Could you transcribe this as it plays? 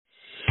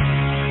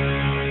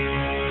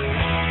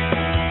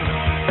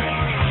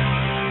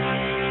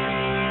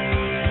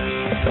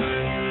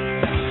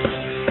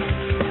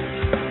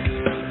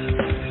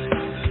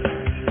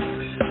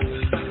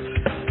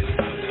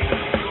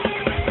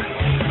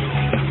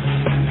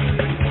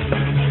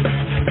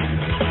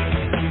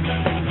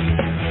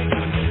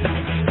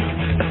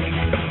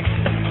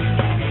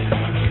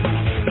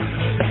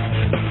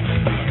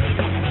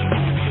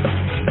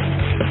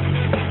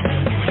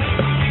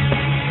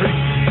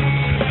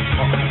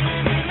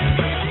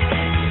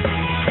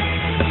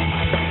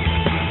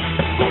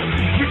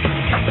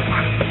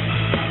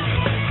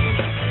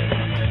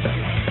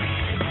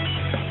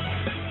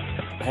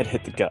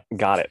hit the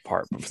got it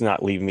part, but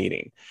not leave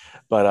meeting.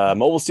 But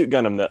Mobile Suit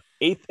Gundam, the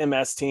eighth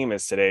MS team,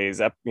 is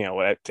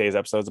what today's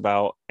episode's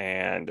about.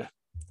 And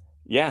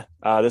yeah,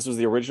 this was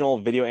the original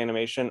video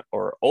animation,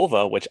 or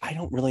OVA, which I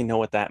don't really know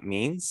what that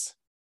means.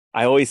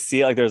 I always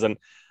see it like there's an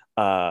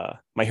My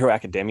Hero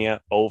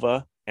Academia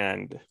OVA,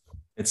 and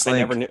It's I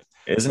never like, knew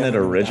isn't it never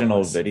knew what that original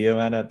was. video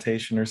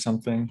adaptation or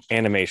something?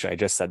 Animation, I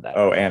just said that,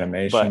 Oh, but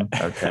animation.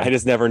 I Okay.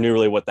 just never knew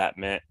really what that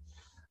meant.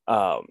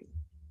 Um,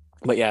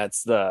 but yeah,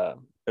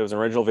 it was an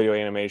original video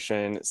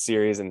animation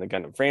series in the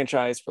Gundam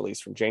franchise,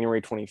 released from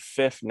January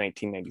 25th,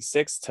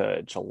 1996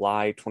 to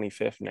July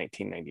 25th,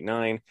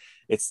 1999.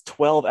 It's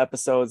 12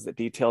 episodes that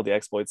detail the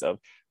exploits of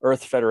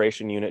Earth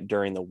Federation unit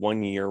during the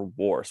 1 Year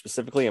War,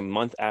 specifically a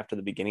month after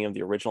the beginning of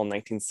the original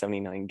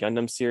 1979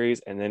 Gundam series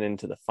and then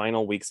into the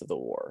final weeks of the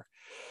war.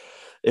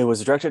 It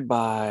was directed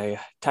by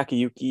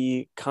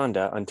Takayuki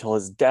Kanda until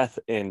his death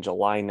in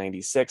July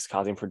 96,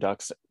 causing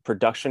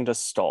production to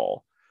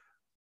stall.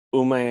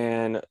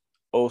 Uman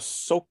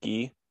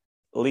Osoki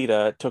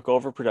Lita took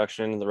over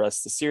production. The rest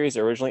of the series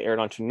originally aired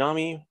on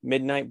Toonami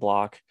Midnight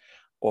Block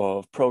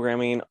of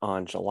programming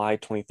on July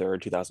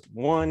 23rd,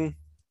 2001.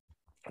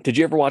 Did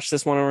you ever watch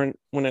this one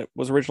when it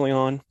was originally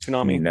on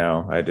Toonami?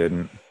 No, I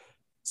didn't.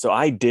 So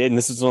I did, and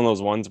this is one of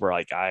those ones where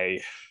like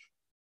I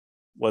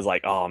was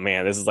like, oh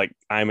man, this is like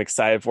I'm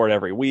excited for it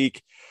every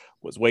week.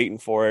 Was waiting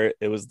for it.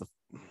 It was the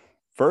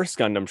first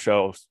Gundam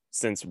show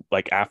since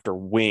like after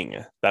Wing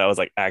that I was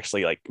like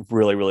actually like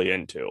really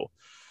into.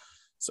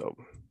 So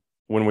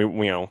when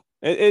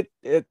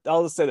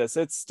I'll just say this,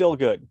 it's still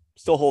good,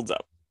 still holds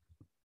up.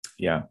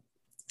 Yeah,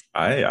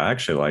 I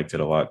actually liked it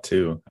a lot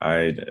too.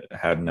 I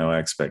had no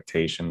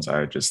expectations.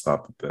 I just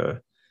thought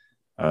that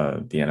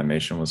the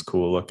animation was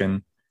cool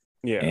looking,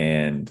 Yeah,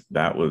 and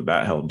that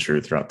held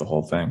true throughout the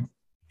whole thing.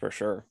 for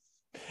sure.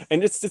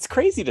 And it's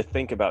crazy to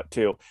think about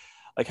too,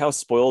 like how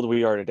spoiled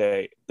we are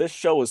today. This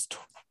show was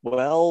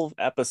 12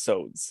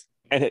 episodes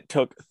and it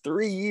took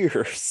 3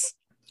 years.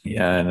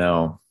 Yeah, I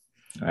know.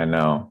 I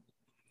know.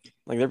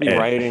 Like there'd be Eh,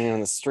 rioting in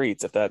the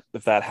streets if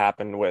that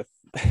happened with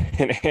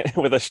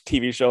with a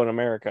TV show in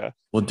America.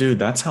 well, dude,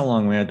 that's how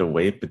long we had to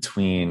wait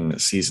between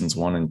seasons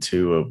 1 and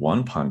 2 of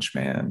One Punch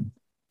Man.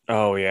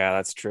 Oh yeah,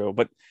 that's true.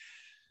 But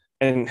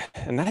and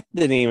that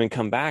didn't even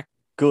come back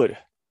good.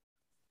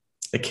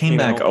 It came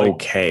back Like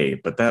okay,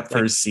 but that like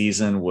first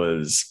season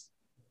was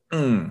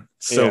so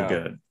yeah.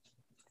 good.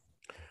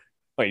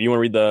 Wait, you want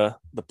to read the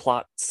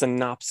plot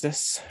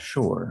synopsis?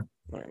 Sure.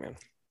 All right, man.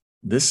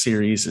 This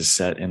series is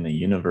set in the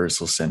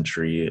Universal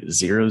Century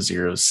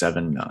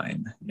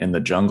 0079 in the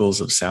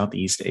jungles of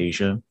Southeast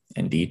Asia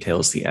and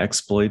details the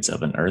exploits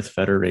of an Earth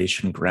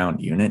Federation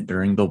ground unit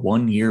during the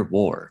 1 Year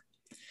War.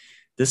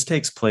 This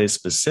takes place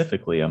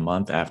specifically a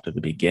month after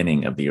the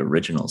beginning of the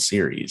original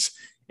series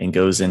and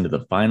goes into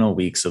the final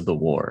weeks of the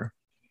war.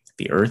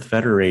 The Earth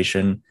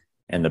Federation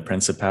and the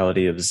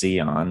Principality of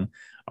Zeon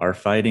are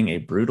fighting a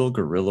brutal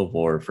guerrilla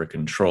war for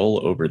control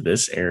over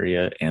this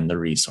area and the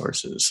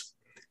resources.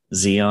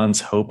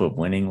 Zeon's hope of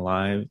winning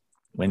lies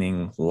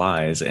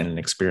in an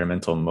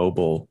experimental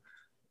mobile.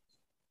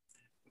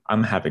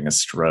 I'm having a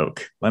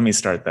stroke. Let me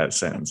start that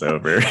sentence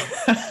over.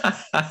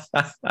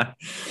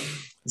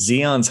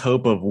 Zeon's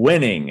hope of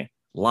winning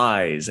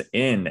lies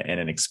in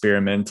an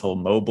experimental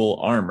mobile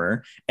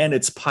armor and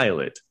its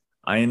pilot,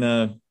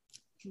 Aina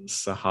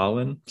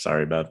Sahalan.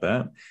 Sorry about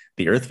that.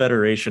 The Earth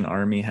Federation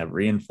Army have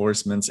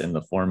reinforcements in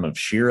the form of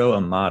Shiro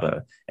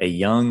Amada, a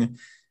young,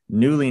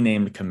 newly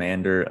named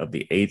commander of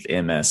the 8th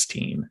MS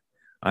team.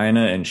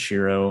 Aina and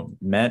Shiro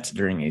met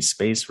during a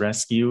space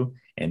rescue,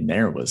 and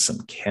there was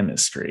some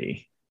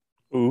chemistry.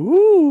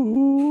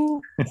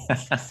 Ooh.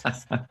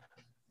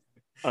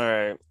 All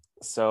right.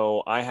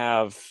 So I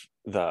have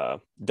the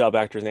dub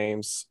actors'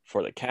 names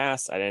for the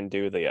cast. I didn't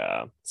do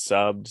the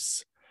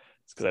subs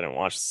because I didn't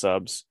watch the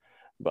subs.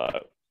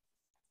 But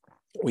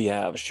we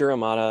have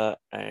Shiramata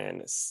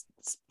and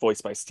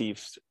voiced by Steve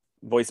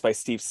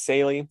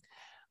Saley,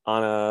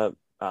 Anna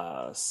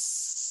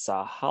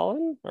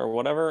Sahalan or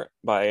whatever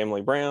by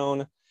Emily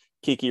Brown,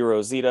 Kiki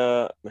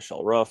Rosita,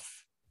 Michelle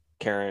Ruff,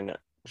 Karen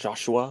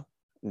Joshua,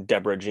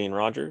 Deborah Jean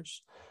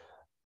Rogers,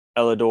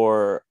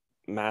 Elidor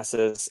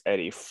Massis,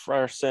 Eddie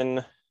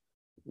Frierson,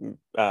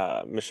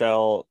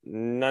 Michelle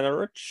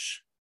Nanarich,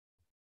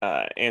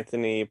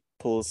 Anthony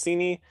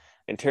Pulicini,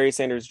 and Terry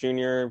Sanders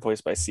Jr.,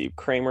 voiced by Steve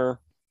Kramer.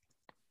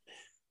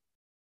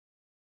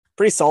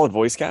 Pretty solid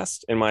voice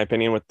cast, in my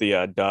opinion, with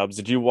the dubs.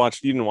 Did you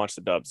watch? You didn't watch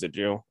the dubs, did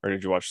you? Or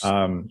did you watch?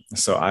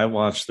 So I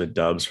watched the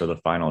dubs for the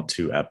final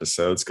 2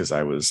 episodes because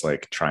I was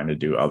like trying to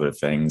do other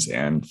things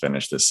and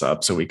finish this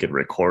up so we could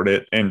record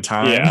it in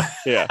time. Yeah,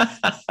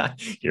 yeah.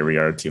 Here we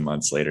are 2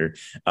 months later.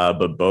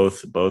 But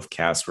both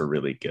casts were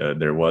really good.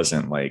 There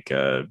wasn't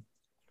It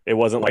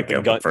wasn't like like the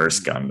a gun.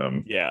 first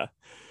Gundam. Yeah,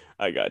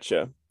 I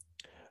gotcha.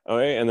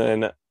 Okay, and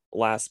then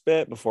last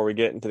bit before we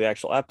get into the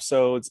actual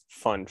episodes,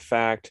 fun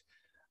fact: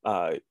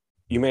 uh,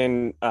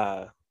 Yuman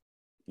Yumano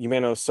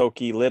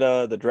Soki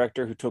Lida, the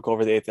director who took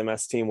over the 8th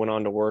MS team, went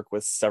on to work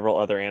with several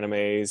other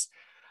animes.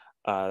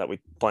 that we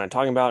plan on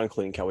talking about,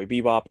 including Cowboy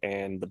Bebop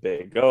and The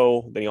Big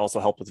O. Then he also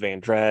helped with Van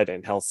Dread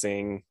and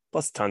Hellsing,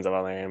 plus tons of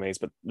other animes.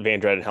 But Van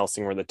Dread and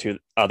Hellsing were the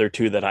other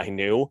two that I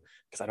knew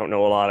because I don't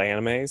know a lot of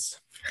animes.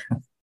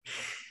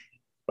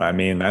 I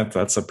mean,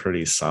 that's a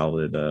pretty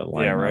solid Yeah,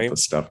 lineup right. of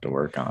stuff to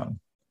work on.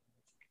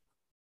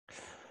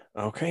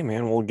 Okay,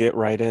 man, we'll get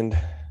right in.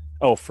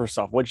 Oh, first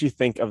off, what'd you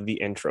think of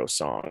the intro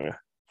song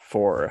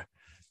for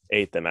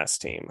 8th MS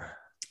Team?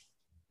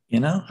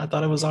 I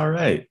thought it was all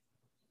right.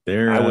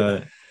 There, I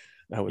would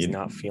I was you,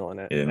 not feeling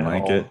it you didn't at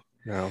like it. all.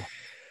 No.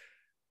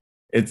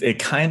 It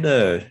kind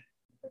of,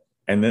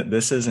 and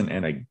this isn't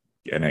in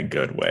a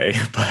good way,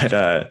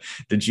 but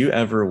did you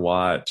ever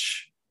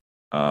watch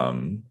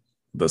um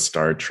the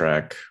Star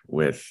Trek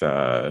with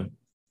oh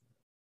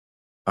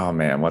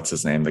man, what's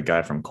his name? The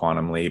guy from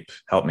Quantum Leap.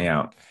 Help me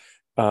out.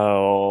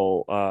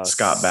 Oh,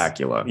 Scott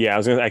Bakula. yeah,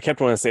 I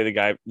kept wanting to say the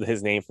guy,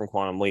 his name from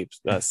Quantum Leap,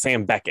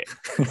 Sam Beckett.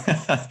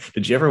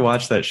 Did you ever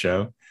watch that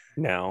show?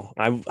 No,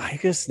 I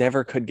just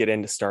never could get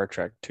into Star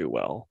Trek too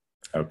well.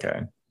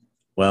 Okay.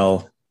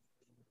 Well,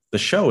 the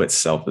show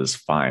itself is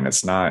fine.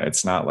 It's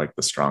not like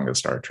the strongest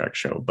Star Trek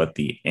show, but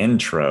the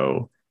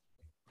intro,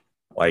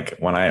 like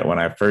when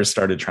I first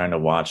started trying to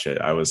watch it,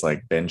 I was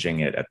like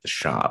binging it at the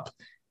shop,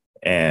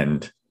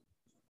 and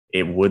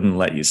it wouldn't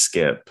let you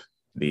skip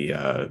the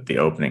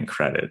opening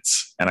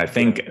credits. And I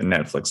think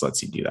Netflix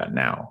lets you do that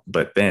now,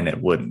 but then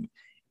it wouldn't.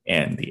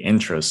 And the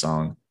intro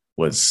song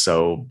was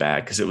so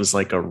bad because it was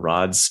like a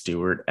Rod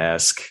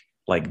Stewart-esque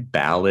like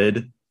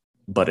ballad,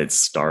 but it's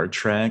Star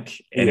Trek.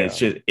 And Yeah. it's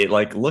just it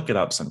like look it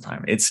up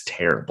sometime. It's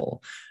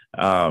terrible.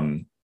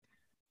 Um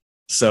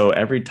so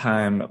every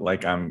time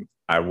like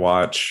I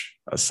watch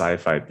a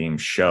sci-fi themed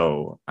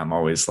show, I'm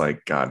always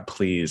like, God,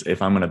 please,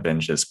 if I'm gonna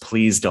binge this,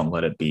 please don't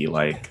let it be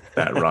like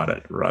that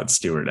Rod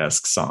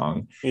Stewart-esque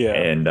song. Yeah.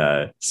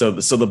 And so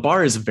the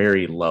bar is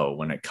very low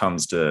when it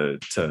comes to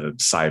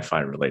sci-fi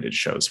related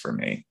shows for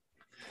me.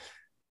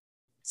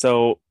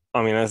 So,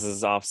 I mean, this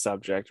is off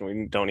subject, and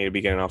we don't need to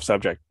be getting off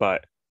subject,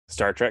 but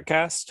Star Trek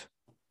cast.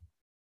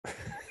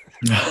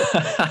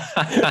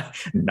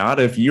 Not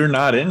if you're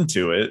not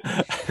into it.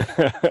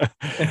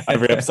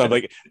 Every episode,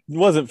 like,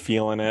 wasn't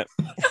feeling it.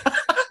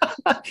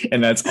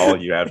 And that's all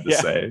you have to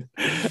Yeah. say.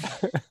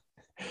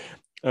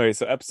 Okay,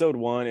 so episode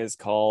 1 is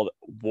called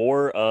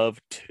War of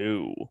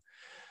Two.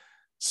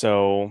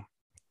 So,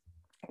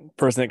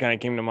 first thing that kind of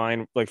came to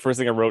mind, like, first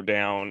thing I wrote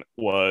down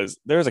was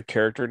there's a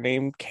character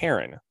named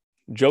Karen.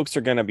 Jokes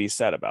are going to be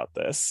said about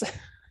this.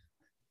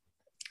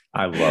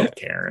 I love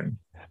Karen.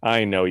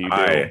 I know you do.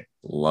 I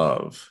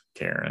love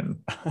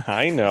Karen.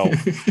 I know.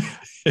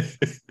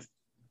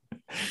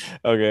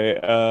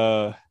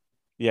 Okay.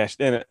 Yeah.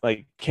 Then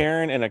like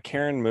Karen in a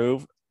Karen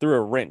move threw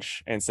a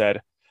wrench and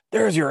said,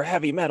 "There's your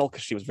heavy metal,"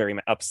 because she was very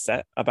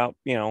upset about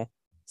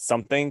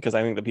something. Because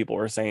I think the people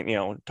were saying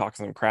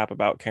talking some crap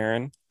about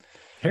Karen.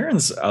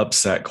 Karen's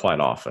upset quite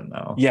often,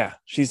 though. Yeah,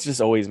 she's just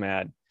always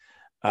mad.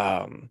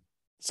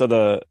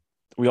 So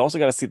we also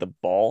got to see the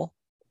ball.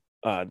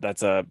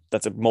 That's a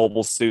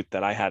mobile suit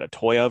that I had a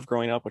toy of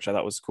growing up, which I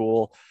thought was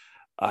cool.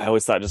 I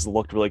always thought it just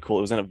looked really cool.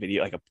 It was in a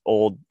video, like an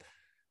old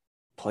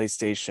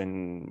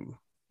PlayStation,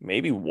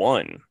 maybe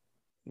one,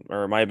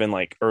 or it might have been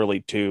like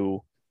early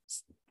two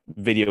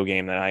video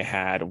game that I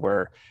had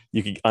where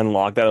you could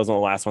unlock that. It was one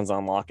of the last ones to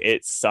unlock.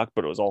 It sucked,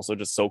 but it was also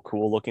just so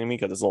cool looking to me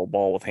because this little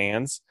ball with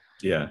hands.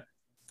 Yeah.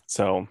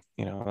 So,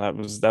 that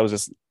was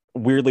just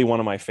weirdly one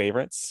of my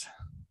favorites.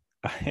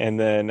 And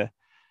then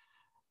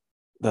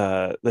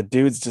the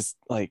dudes just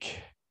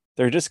like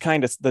they're just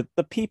kind of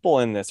the people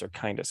in this are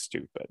kind of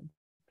stupid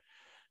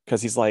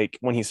because he's like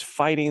when he's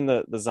fighting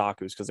the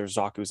Zaku's because there's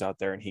Zaku's out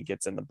there and he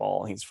gets in the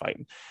ball and he's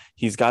fighting.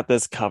 He's got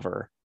this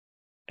cover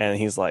and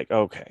he's like,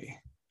 okay,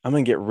 I'm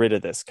gonna get rid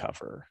of this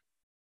cover.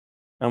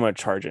 I'm gonna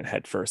charge it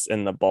headfirst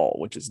in the ball,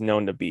 which is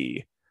known to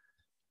be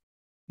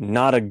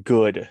not a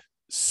good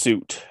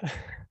suit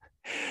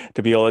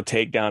to be able to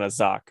take down a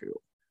Zaku.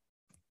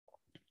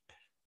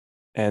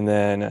 And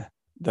then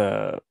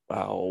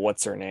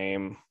what's her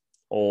name?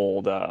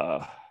 Old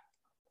I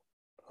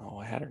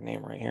had her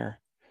name right here.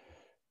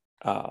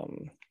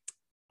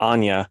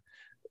 Anya,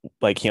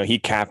 like he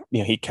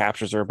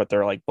captures her, but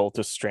they're like both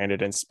just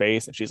stranded in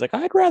space, and she's like,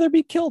 I'd rather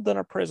be killed than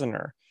a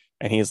prisoner.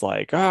 And he's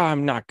like,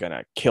 I'm not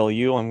gonna kill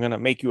you, I'm gonna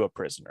make you a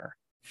prisoner.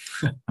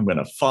 I'm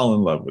gonna fall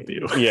in love with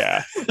you.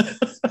 Yeah.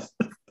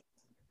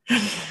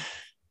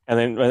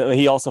 And then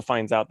he also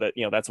finds out that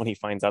that's when he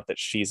finds out that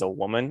she's a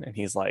woman, and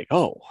he's like,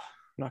 oh,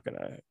 I'm not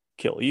gonna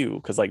kill you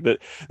because like this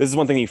is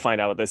one thing you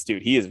find out with this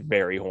dude. He is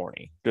very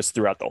horny just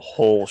throughout the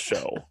whole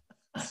show.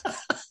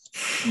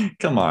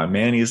 Come on,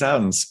 man. He's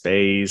out in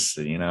space,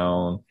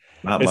 not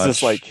It's much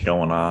just like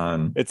going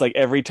on. it's like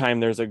every time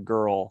there's a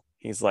girl,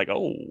 he's like,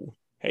 oh,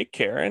 hey,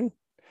 Karen.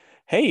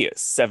 Hey,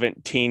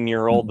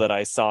 17-year-old that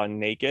I saw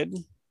naked.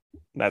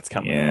 That's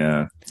coming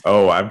Yeah. up.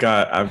 Oh, I've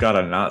got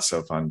a not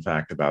so fun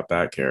fact about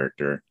that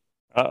character.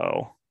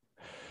 Uh-oh.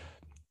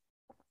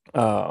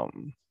 Oh.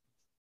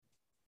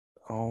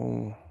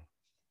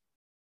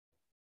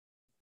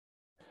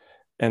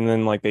 And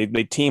then like they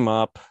team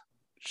up.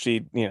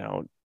 she, you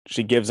know,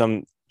 she gives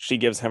him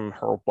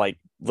her like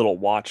little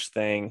watch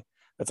thing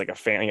that's like a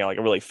fan, you know, like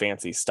a really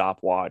fancy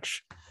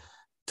stopwatch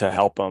to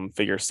help him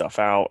figure stuff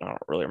out. I don't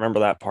really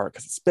remember that part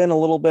because it's been a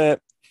little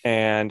bit.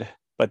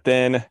 But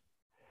then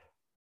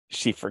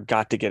she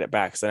forgot to get it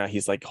back. So now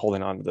he's like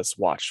holding on to this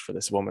watch for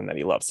this woman that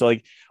he loves. So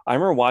like I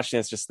remember watching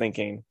this just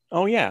thinking,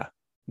 oh yeah,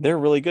 they're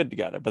really good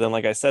together. But then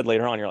like I said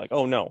later on, you're like,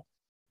 oh no,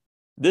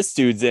 this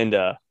dude's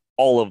into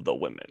all of the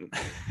women.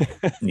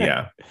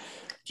 Yeah.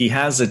 He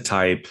has a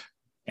type,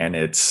 and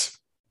it's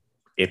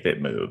if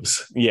it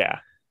moves. Yeah.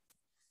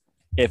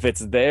 If it's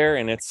there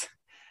and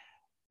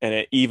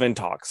it even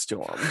talks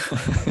to him.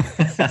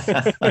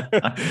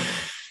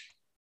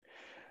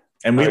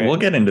 And we'll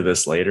get into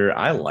this later.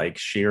 I like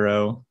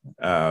Shiro,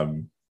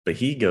 but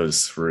he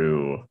goes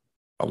through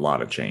a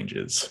lot of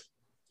changes.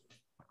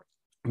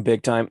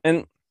 Big time.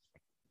 And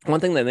one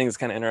thing that I think is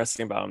kind of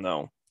interesting about him,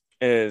 though,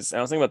 is I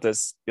was thinking about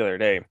this the other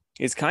day.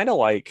 He's kind of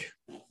like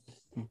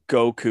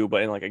Goku,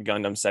 but in like a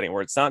Gundam setting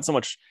where it's not so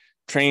much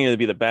training to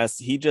be the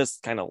best. He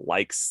just kind of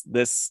likes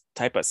this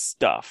type of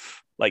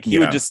stuff. Like he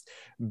would just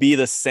be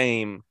the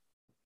same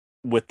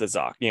with the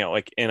Zoc, you know,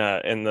 like in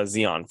the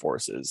Zeon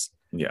forces.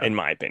 Yeah. In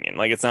my opinion,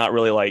 like it's not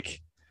really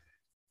like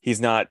he's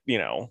not, you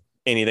know,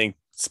 anything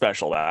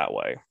special that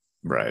way.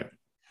 Right.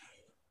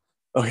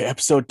 Okay,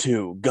 episode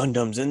 2,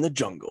 Gundams in the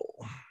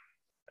Jungle.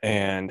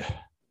 And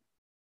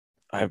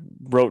I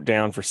wrote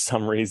down for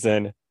some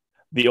reason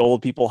the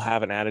old people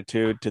have an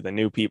attitude to the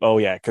new people. Oh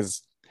yeah,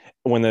 because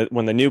when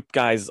the new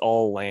guys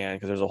all land,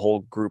 because there's a whole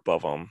group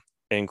of them,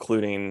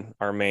 including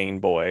our main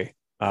boy,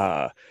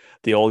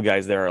 the old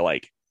guys there are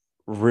like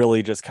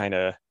really just kind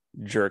of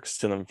jerks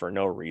to them for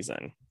no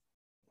reason.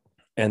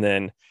 And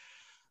then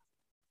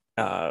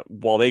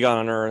while they got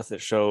on Earth, it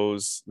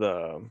shows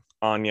the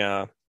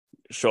Anya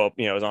show up,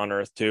 you know, is on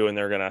Earth too, and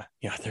they're gonna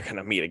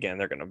meet again.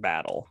 They're gonna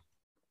battle.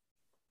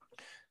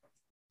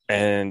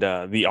 And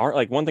the art,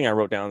 like one thing I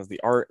wrote down is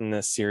the art in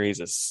this series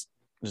is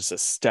just a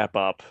step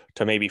up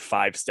to maybe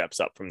 5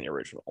 steps up from the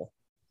original.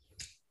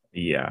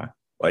 Yeah,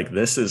 like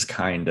this is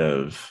kind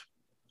of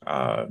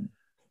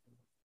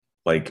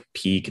like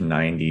peak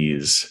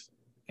 90s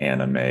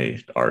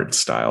anime art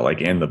style,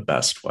 like in the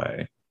best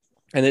way.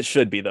 And it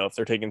should be, though, if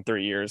they're taking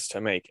 3 years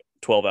to make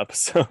 12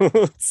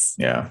 episodes.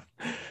 Yeah.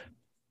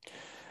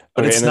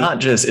 But it's not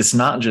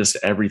just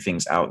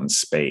everything's out in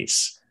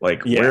space.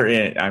 Like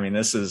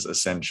this is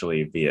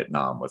essentially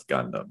Vietnam with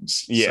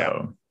Gundams. Yeah.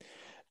 So.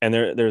 And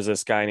there's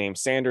this guy named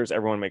Sanders.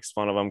 Everyone makes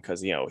fun of him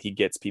because, you know, he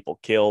gets people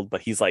killed,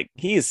 but he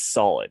is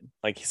solid.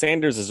 Like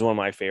Sanders is one of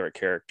my favorite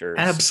characters.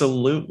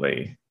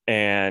 Absolutely.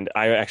 And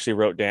I actually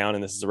wrote down,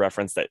 and this is a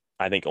reference that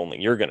I think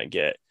only you're going to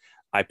get.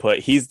 I put,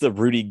 he's the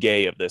Rudy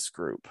Gay of this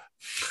group.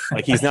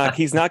 Like he's not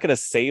going to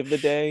save the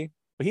day,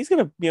 but he's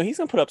going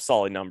to put up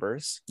solid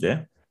numbers.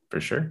 Yeah,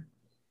 for sure.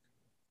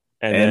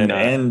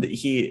 And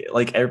he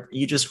like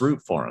you just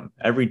root for him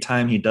every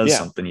time he does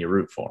something. You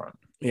root for him.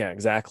 Yeah,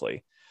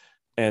 exactly.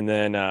 And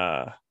then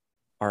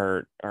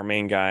our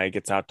main guy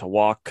gets out to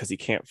walk because he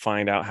can't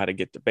find out how to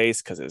get to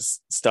base because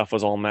his stuff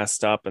was all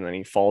messed up, and then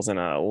he falls in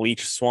a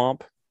leech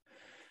swamp.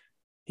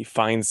 He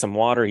finds some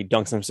water. He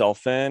dunks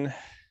himself in.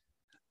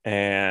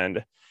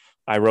 And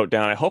I wrote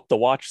down, I hope the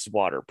watch is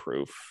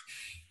waterproof.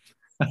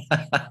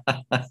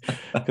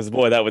 Because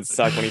boy, that would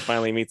suck when he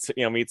finally meets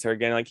her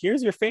again. Like,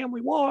 here's your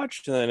family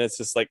watch, and then it's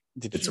just like,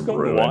 did you go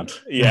ruined. To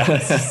watch? Yeah,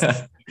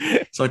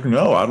 it's like,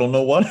 no, I don't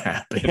know what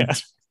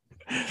happened.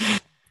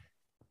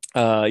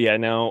 Yeah.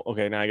 Now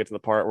I get to the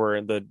part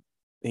where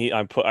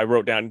I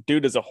wrote down,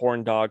 dude is a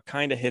horn dog,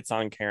 kind of hits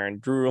on Karen,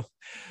 drools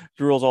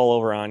all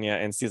over Anya,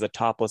 and sees a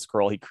topless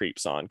girl he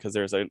creeps on because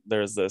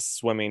there's this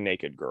swimming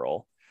naked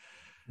girl.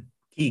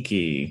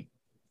 Kiki.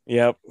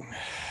 Yep.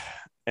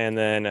 And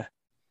then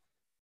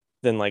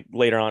like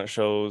later on it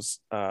shows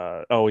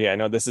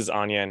this is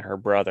Anya and her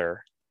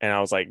brother, and I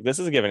was like, this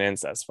is giving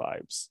incest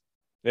vibes.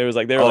 It was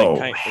like they were like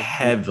kind of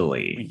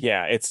heavily.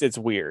 Yeah, it's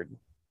weird.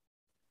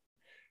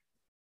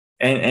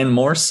 And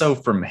more so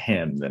from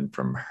him than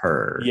from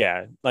her.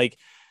 Yeah, like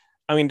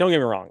I mean, don't get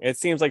me wrong, it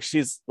seems like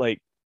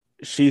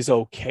she's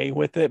okay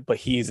with it, but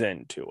he's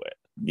into it.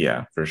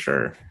 Yeah, for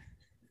sure.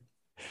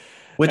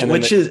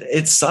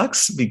 It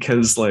sucks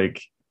because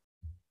like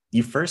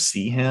you first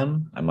see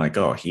him, I'm like,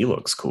 oh, he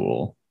looks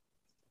cool.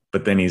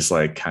 But then he's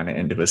like kind of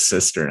into his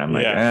sister, and I'm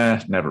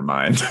like, never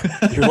mind.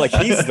 You're like,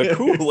 he's the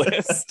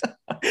coolest.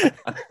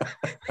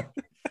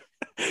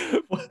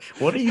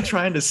 What are you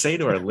trying to say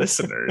to our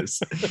listeners?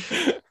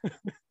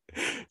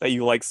 That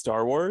you like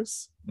Star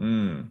Wars?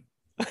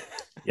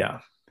 Yeah.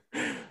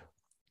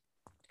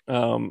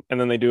 And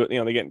then they do it,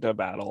 they get into a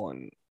battle,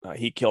 and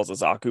he kills a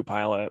Zaku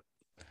pilot.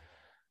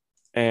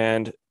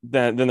 And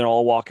then they're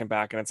all walking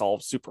back, and it's all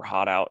super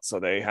hot out, so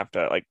they have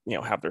to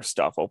have their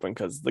stuff open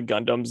because the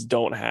Gundams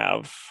don't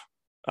have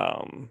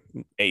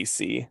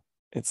AC.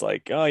 It's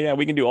like, oh yeah,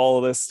 we can do all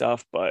of this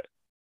stuff, but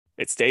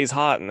it stays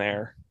hot in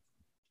there.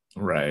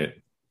 Right.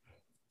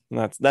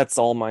 And that's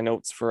all my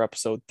notes for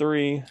episode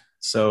 3.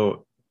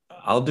 So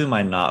I'll do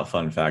my not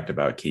fun fact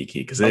about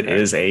Kiki because it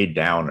is a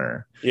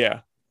downer.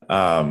 Yeah.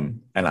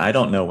 And I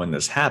don't know when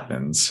this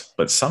happens,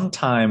 but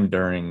sometime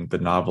during the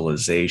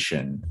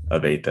novelization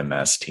of 8th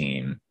MS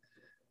Team,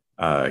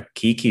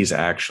 Kiki's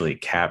actually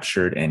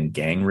captured and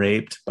gang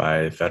raped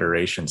by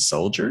Federation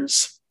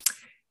soldiers.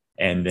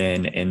 And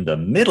then in the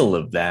middle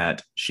of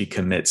that, she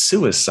commits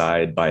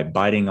suicide by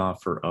biting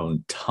off her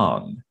own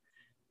tongue.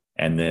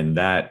 And then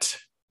that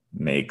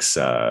makes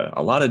a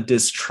lot of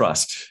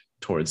distrust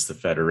towards the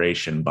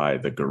Federation by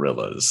the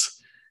guerrillas.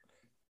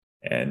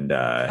 And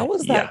How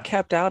was that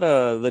kept out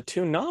of the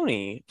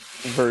Toonami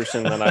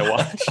version that I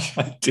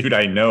watched? Dude,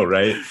 I know,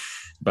 right?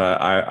 But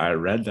I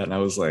read that and I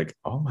was like,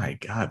 oh my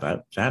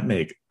God,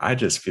 I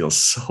just feel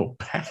so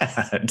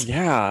bad.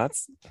 Yeah,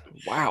 that's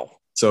wow.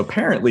 So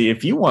apparently,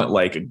 if you want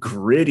like a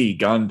gritty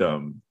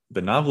Gundam,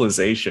 the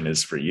novelization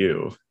is for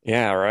you.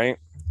 Yeah, right.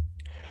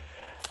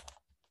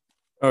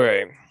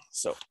 Okay,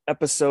 so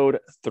episode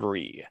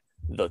 3,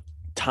 the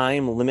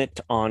time limit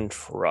on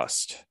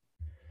trust.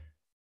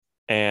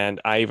 And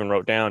I even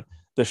wrote down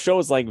the show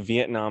is like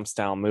Vietnam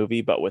style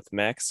movie, but with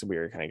mechs. We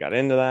kind of got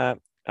into that.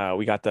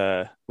 We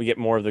get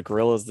more of the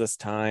gorillas this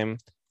time,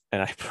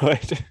 and I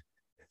put,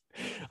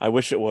 I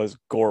wish it was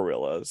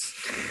gorillas.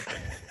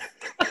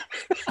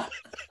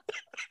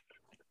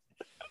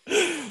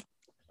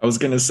 I was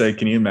gonna say,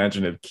 can you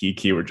imagine if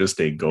Kiki were just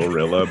a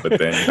gorilla, but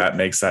then that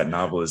makes that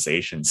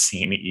novelization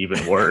scene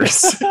even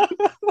worse?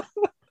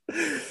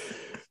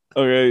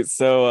 Okay,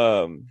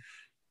 so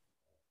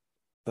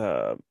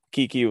the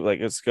Kiki,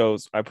 like it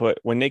goes, I put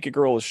when Naked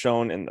Girl was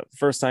shown in the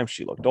first time,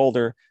 she looked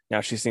older.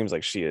 Now she seems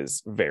like she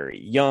is very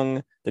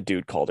young. The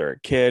dude called her a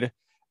kid.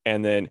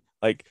 And then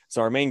like,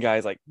 so our main guy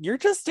is like, you're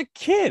just a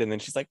kid. And then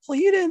she's like, well,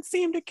 you didn't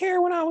seem to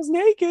care when I was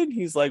naked.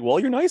 He's like, well,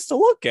 you're nice to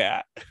look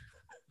at.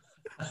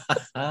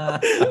 I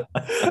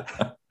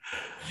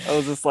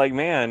was just like,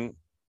 man,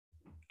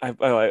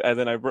 and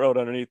then I wrote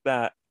underneath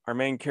that, our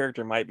main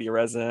character might be a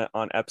resident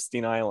on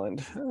Epstein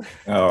Island.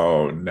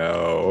 Oh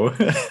no.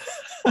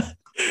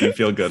 You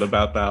feel good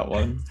about that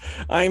one?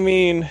 I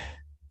mean,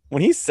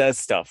 when he says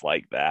stuff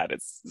like that,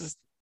 it's just,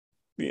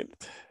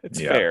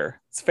 it's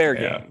fair. It's fair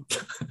game.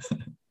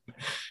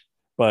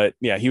 But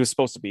yeah, he was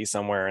supposed to be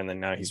somewhere, and then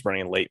now he's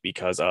running late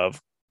because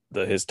of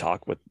his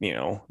talk with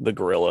the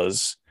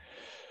gorillas.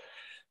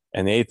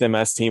 And the 8th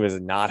MS team is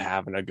not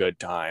having a good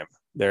time.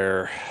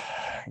 They're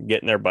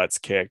getting their butts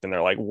kicked, and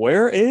they're like,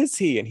 "Where is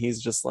he?" And he's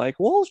just like,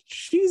 "Well,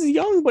 she's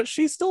young, but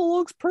she still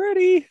looks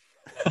pretty."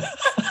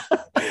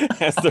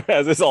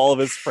 as all of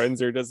his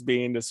friends are just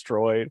being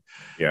destroyed.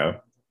 Yeah.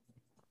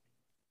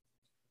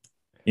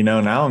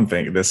 Now I'm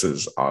thinking this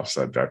is off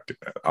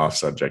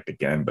subject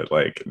again, but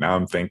like now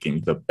I'm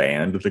thinking the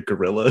band, the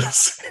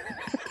Gorillas.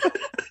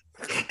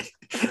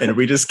 And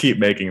we just keep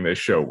making this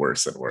show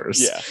worse and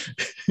worse. Yeah.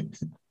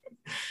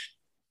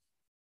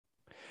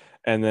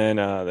 And then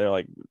they're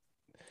like,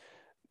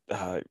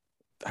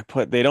 I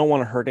put, they don't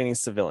want to hurt any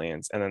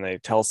civilians. And then they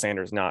tell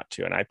Sanders not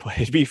to. And I put,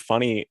 it'd be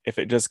funny if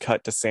it just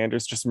cut to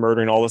Sanders just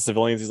murdering all the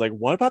civilians. He's like,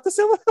 what about the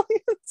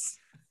civilians?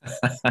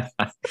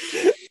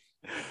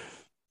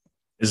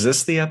 Is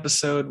this the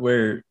episode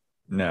where,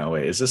 no,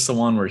 wait, is this the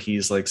one where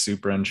he's like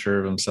super unsure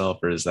of himself,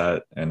 or is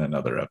that in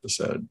another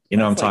episode?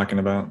 What I'm talking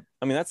about?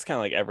 I mean, that's kind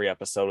of like every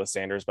episode with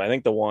Sanders, but I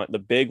think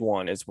the big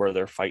one is where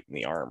they're fighting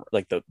the armor,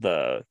 like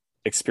the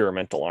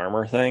experimental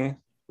armor thing.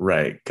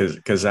 Right,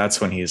 because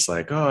that's when he's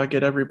like, oh, I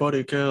get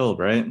everybody killed,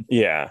 right?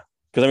 Yeah,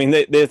 because I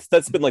mean,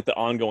 that's been like the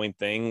ongoing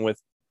thing with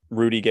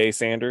Rudy Gay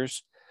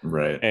Sanders,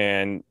 right?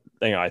 And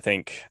I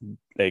think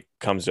it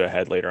comes to a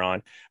head later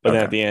on. But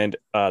then at the end,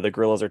 the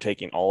guerrillas are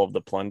taking all of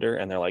the plunder,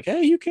 and they're like,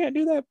 "Hey, you can't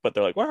do that." But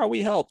they're like, "Wow,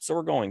 we helped, so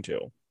we're going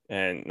to."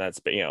 And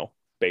that's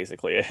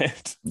basically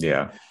it.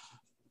 Yeah.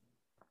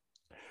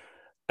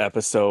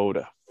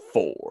 Episode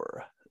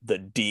 4, the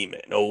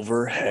demon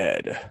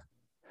overhead.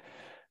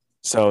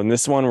 So in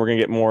this one, we're gonna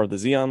get more of the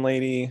Zeon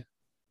lady.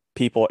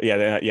 People,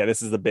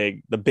 this is the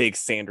big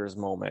Sanders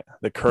moment,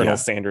 the Colonel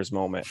Sanders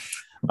moment.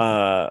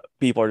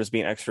 People are just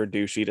being extra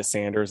douchey to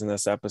Sanders in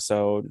this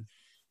episode.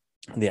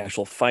 The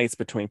actual fights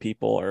between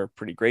people are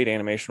pretty great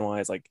animation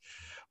wise. Like,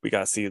 we got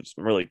to see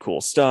some really cool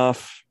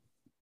stuff.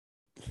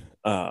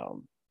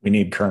 We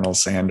need Colonel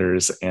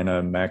Sanders in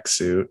a mech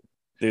suit.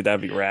 Dude,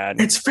 that'd be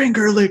rad. It's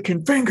finger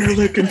licking.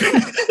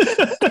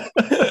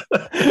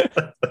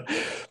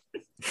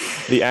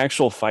 The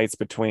actual fights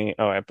between,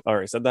 I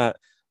already said that.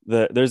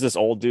 There's this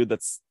old dude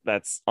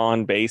that's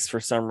on base for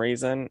some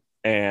reason,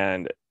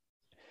 and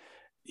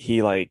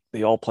they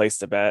all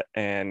placed a bet,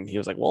 and he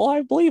was like, well,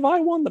 I believe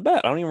I won the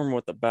bet. I don't even remember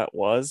what the bet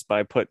was, but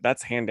I put,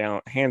 that's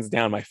hands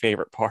down my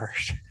favorite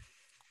part.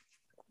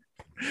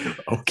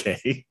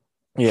 Okay.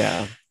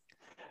 Yeah.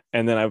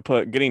 And then I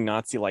put getting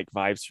Nazi like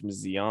vibes from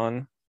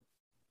Zeon,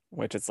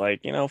 which it's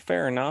like,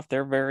 fair enough,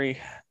 they're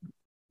very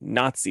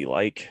Nazi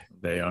like.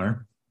 They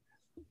are,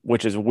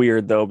 which is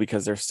weird though,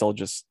 because they're still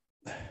just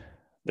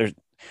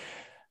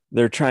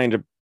they're trying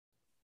to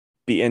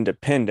be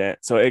independent.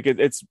 So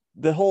it's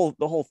the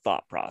whole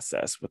thought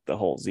process with the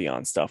whole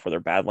Zeon stuff, where they're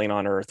battling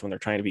on Earth when they're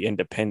trying to be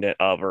independent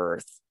of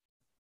Earth.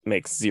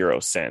 makes zero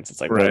sense.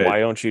 It's like, well, Right. why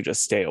don't you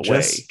just stay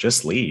away?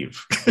 Just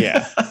leave.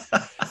 Yeah.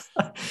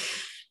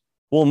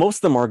 Well, most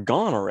of them are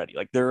gone already.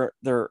 Like they're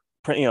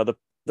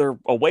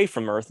away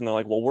from Earth, and they're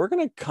like, well, we're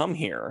gonna come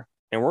here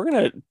and we're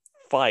gonna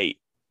fight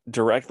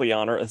directly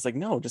on Earth. It's like,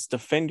 no, just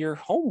defend your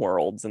home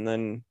worlds, and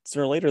then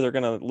sooner or later they're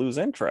gonna lose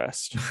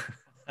interest.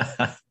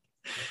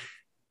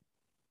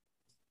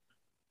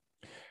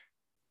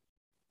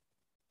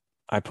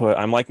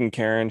 I'm liking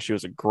Karen. She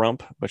was a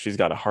grump, but she's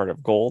got a heart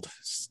of gold.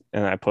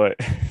 And I put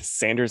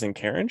Sanders and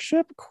Karen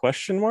ship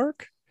question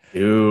mark.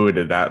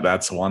 Dude,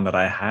 that's one that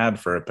I had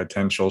for a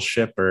potential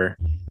shipper.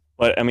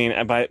 But I mean,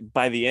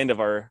 by the end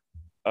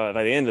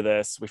of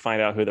this, we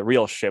find out who the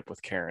real ship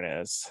with Karen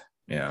is.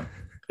 Yeah,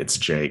 it's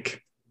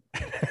Jake.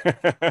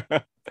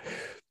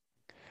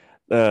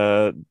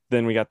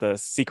 Then we got the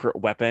secret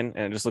weapon,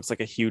 and it just looks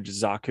like a huge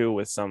Zaku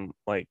with some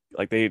like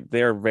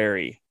they're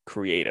very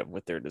creative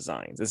with their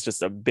designs. It's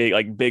just a big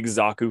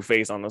Zaku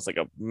face on this like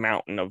a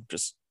mountain of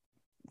just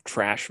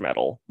trash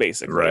metal,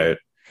 basically. Right.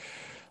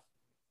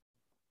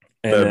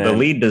 And the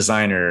lead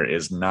designer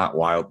is not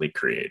wildly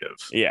creative.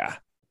 Yeah.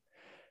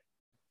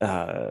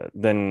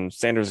 Then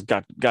Sanders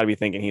got to be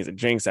thinking he's a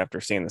Jinx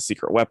after seeing the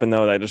secret weapon,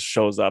 though. That just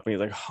shows up and he's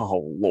like,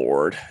 oh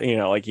Lord,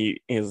 like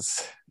he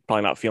is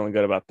probably not feeling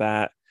good about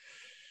that.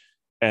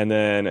 And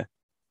then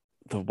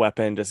the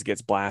weapon just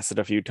gets blasted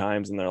a few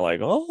times and they're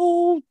like,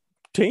 oh,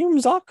 Team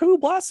Zaku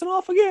blasting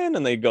off again,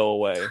 and they go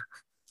away.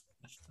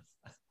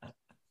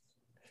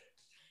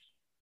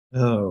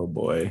 Oh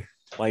boy.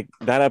 Like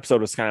that episode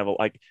was kind of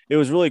like, it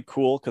was really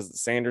cool because the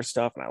Sanders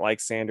stuff, and I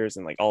like Sanders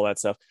and like all that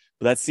stuff,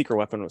 but that secret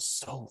weapon was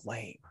so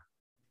lame.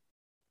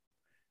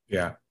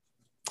 Yeah.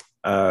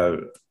 I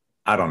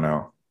don't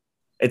know.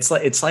 It's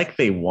like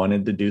they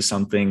wanted to do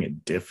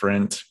something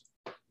different,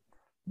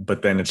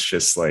 but then it's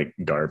just like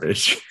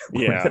garbage.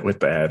 Yeah. with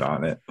the head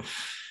on it.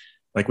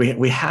 Like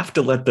we have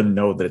to let them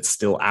know that it's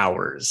still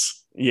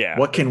ours. Yeah.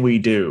 What can we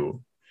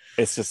do?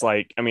 It's just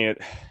like, I mean,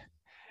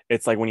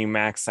 it's like when you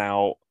max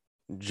out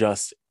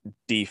just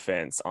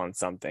defense on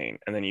something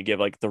and then you give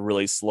like the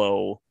really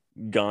slow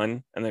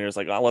gun and then you're just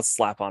like, oh, let's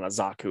slap on a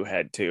Zaku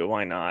head too.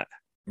 Why not?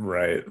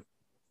 Right.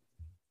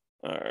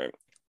 All right.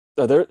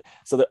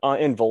 So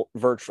in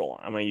Virtual,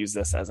 I'm going to use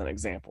this as an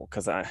example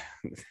because I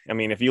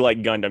mean, if you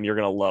like Gundam, you're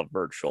going to love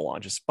Virtual.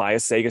 Just buy a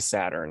Sega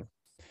Saturn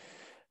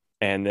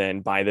and then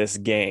buy this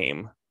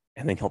game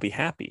and then he'll be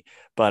happy.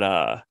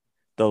 But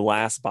the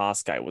last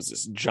boss guy was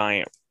this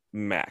giant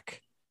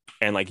mech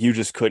and like you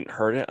just couldn't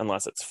hurt it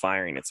unless it's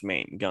firing its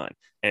main gun,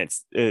 and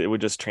it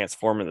would just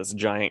transform into this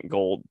giant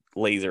gold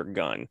laser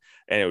gun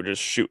and it would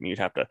just shoot and you'd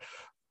have to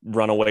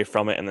run away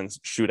from it and then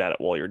shoot at it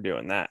while you're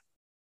doing that.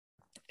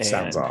 And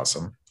sounds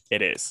awesome.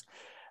 It is.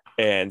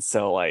 And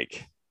so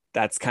like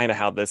that's kind of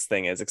how this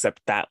thing is,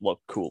 except that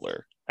looked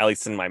cooler, at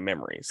least in my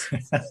memories.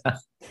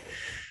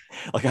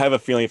 Like I have a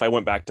feeling if I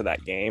went back to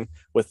that game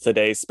with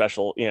today's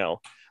special,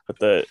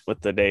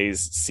 with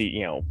today's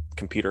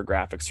computer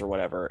graphics or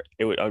whatever,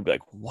 I would be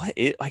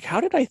like,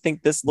 how did I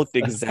think this looked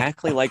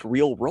exactly like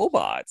real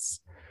robots?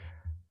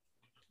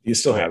 You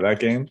still have that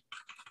game?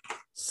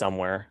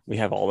 Somewhere. We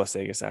have all the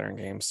Sega Saturn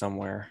games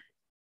somewhere.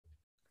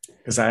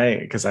 Because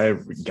I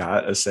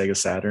got a Sega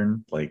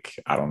Saturn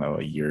like, I don't know,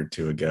 a year or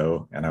two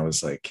ago, and I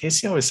was like,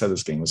 Casey always said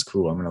this game was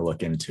cool. I'm gonna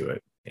look into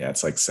it. Yeah,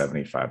 it's like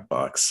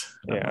 $75.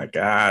 Yeah. I'm like,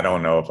 I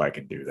don't know if I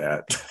can do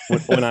that.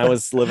 When I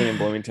was living in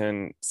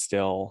Bloomington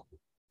still,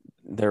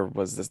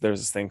 there's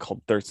this thing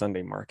called Third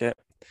Sunday Market,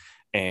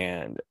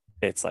 and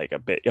it's like a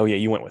bit, oh yeah,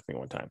 you went with me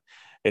one time.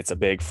 It's a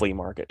big flea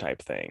market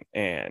type thing.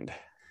 And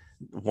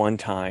one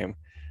time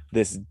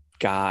this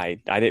guy,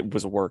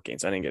 was working,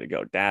 so I didn't get to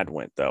go. Dad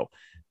went though.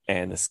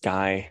 And this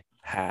guy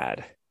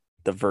had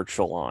the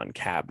Virtual-On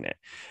cabinet,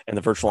 and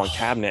the Virtual-On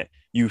cabinet,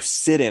 you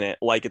sit in it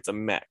like it's a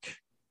mech.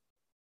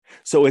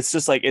 So it's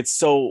just like, it's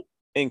so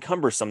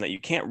encumbersome that you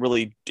can't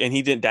really, and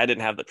Dad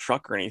didn't have the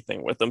truck or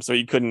anything with them, so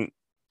he couldn't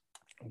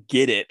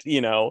get it,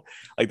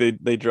 like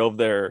they drove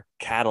their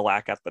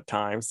Cadillac at the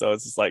time. So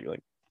it's just like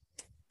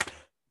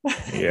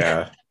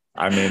yeah.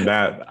 I mean,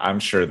 I'm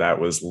sure that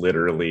was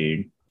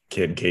literally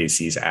Kid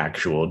Casey's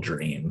actual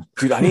dream.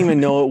 Dude, I didn't even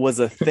know it was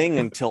a thing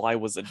until I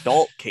was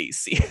adult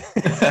Casey.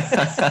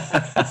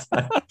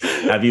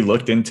 Have you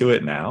looked into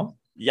it now?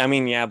 Yeah, I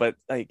mean, yeah, but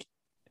like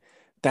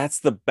that's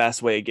the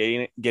best way of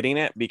getting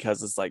it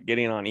because it's like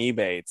getting on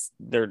eBay.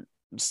 They're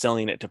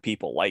selling it to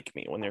people like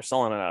me. When they're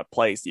selling it at a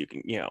place, you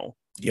can,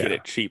 get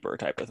it cheaper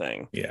type of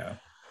thing. Yeah.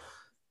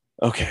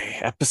 Okay,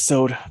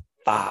 episode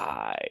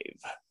 5,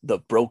 The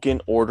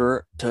Broken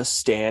Order to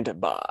Stand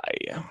By.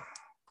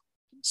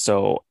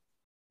 So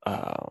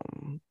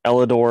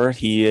Elidor,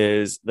 he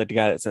is the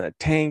guy that's in a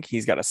tank.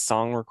 He's got a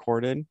song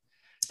recorded.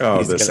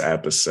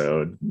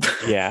 Episode.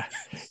 Yeah.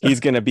 He's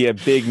going to be a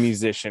big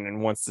musician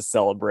and wants to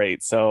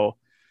celebrate. So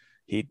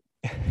he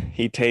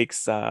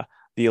takes the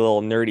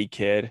little nerdy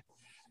kid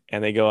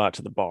and they go out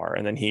to the bar.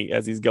 And then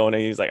as he's going in,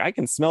 he's like, I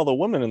can smell the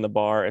women in the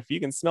bar. If you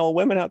can smell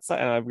women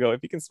outside. And I go,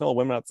 if you can smell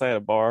women outside a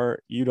bar,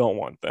 you don't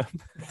want them.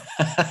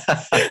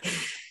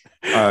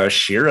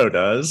 Shiro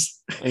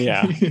does.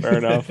 Yeah, fair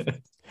enough.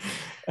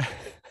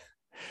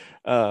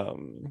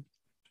 um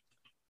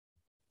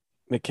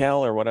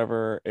Mikhail or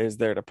whatever is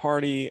there to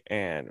party,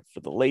 and for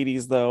the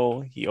ladies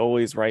though, he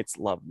always writes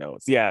love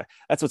notes. Yeah,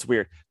 that's what's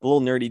weird. The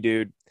little nerdy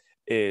dude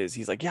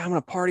he's like, yeah, I'm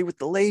gonna party with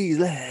the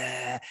ladies,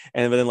 and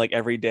then like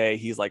every day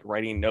he's like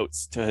writing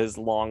notes to his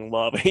long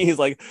love. He's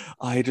like,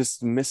 I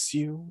just miss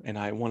you, and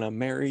I want to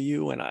marry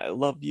you, and I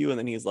love you, and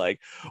then he's like,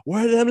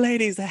 where are them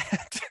ladies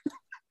at?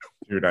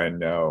 Dude, I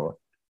know.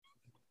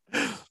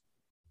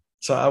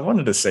 So I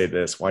wanted to say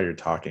this while you're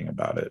talking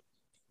about it.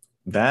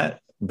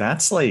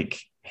 That's like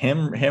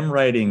him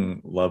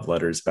writing love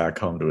letters back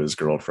home to his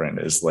girlfriend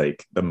is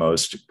like the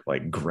most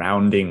like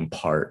grounding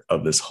part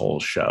of this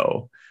whole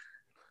show.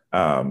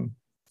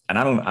 And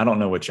I don't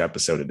know which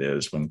episode it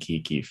is when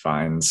Kiki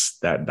finds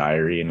that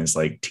diary and is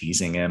like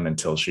teasing him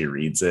until she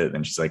reads it,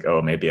 and she's like,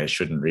 oh, maybe I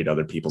shouldn't read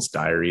other people's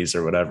diaries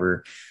or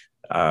whatever.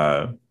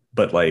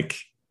 But like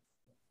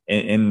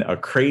in a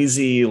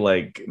crazy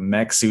like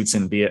mech suits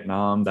in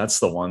Vietnam, that's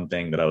the one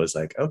thing that I was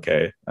like,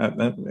 okay,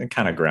 that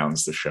kind of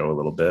grounds the show a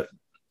little bit.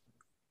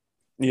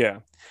 Yeah,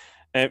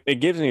 and it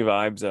gives me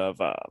vibes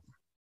of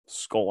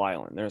Skull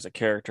Island. There's a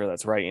character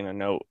that's writing a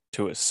note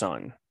to his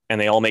son,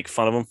 and they all make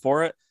fun of him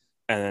for it,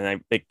 and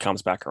then it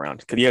comes back around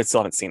because you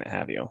still haven't seen it,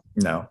 have you?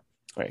 No.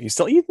 Right, you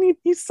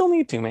still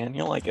need to, man.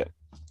 You'll like it.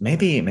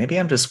 Maybe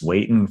I'm just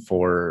waiting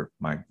for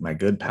my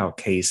good pal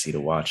Casey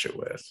to watch it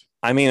with.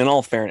 I mean, in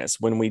all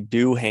fairness, when we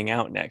do hang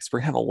out next, we're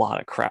gonna have a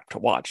lot of crap to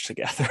watch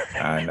together.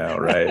 I know,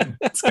 right?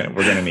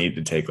 We're gonna need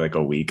to take like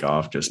a week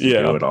off just to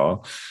do it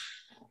all.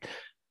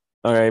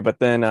 All right, but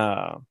then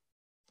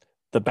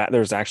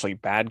there's actually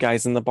bad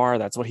guys in the bar.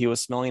 That's what he was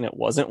smelling. It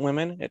wasn't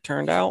women, it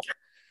turned out.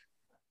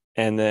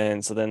 And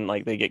then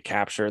like they get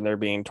captured and they're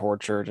being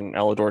tortured, and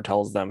Elidor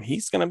tells them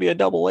he's gonna be a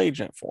double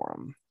agent for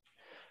him.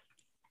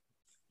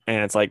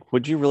 And it's like,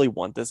 would you really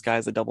want this guy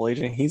as a double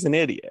agent? He's an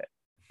idiot.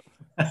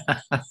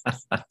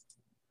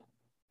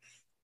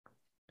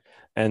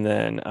 And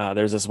then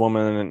there's this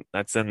woman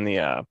that's in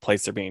the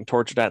place they're being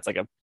tortured at. It's like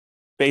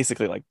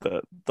basically like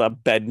the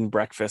bed and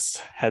breakfast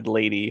head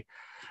lady,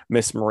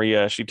 Miss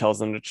Maria. She tells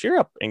them to cheer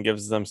up and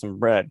gives them some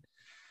bread.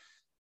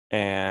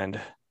 And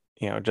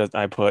just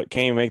I put,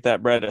 can you make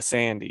that bread a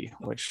Sandy,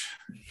 which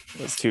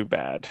was too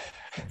bad.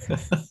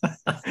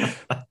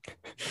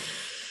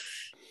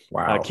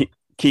 Wow.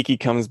 Kiki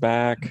comes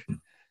back.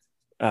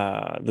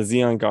 The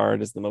Zeon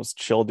guard is the most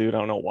chill dude. I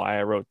don't know why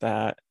I wrote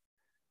that.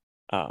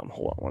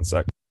 Hold on one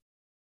sec.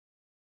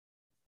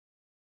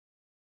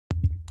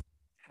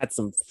 Had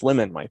some phlegm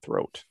in my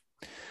throat.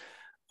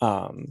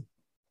 Then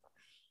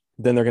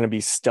they're going to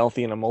be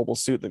stealthy in a mobile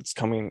suit that's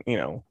coming,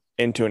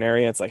 into an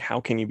area. It's like, how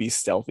can you be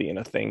stealthy in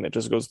a thing that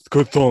just goes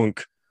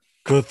ka-thunk,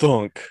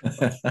 ka-thunk,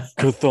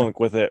 ka-thunk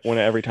with it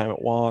every time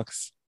it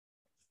walks?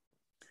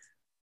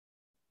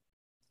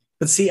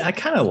 But see, I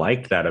kind of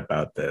like that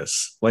about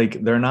this.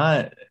 Like, they're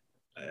not,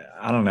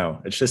 I don't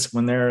know. It's just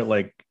when they're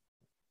like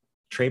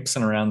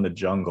traipsing around the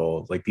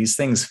jungle, like these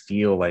things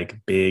feel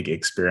like big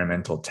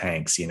experimental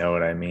tanks. You know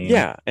what I mean?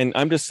 Yeah. And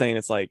I'm just saying,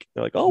 it's like,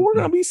 they're like, oh, we're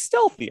going to be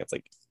stealthy. It's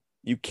like,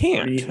 you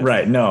can't.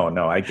 Right. No,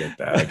 I get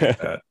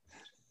that.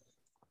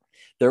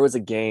 There was a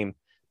game.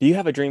 Do you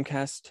have a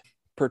Dreamcast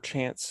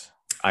perchance?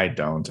 I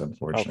don't,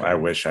 unfortunately. Okay. I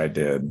wish I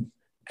did.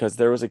 Because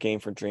there was a game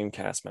for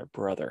Dreamcast my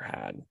brother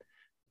had.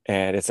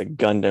 And it's a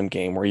Gundam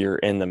game where you're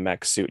in the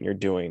mech suit and you're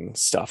doing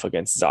stuff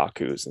against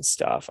Zaku's and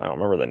stuff. I don't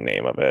remember the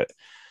name of it,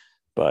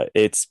 but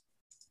it's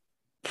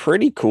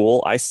pretty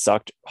cool. I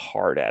sucked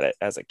hard at it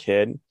as a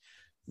kid,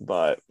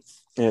 but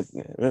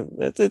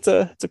it's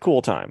a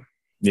cool time.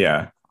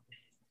 Yeah.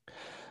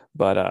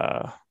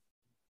 But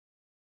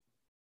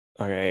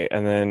okay,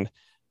 and then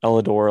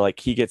Elidor, like,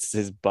 he gets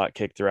his butt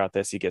kicked throughout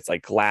this. He gets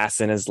like glass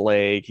in his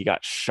leg. He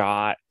got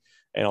shot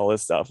and all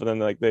this stuff. And then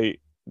like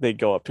they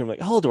go up to him like,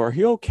 Elidor, are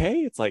you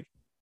okay? It's like,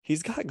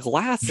 he's got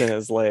glass in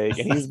his leg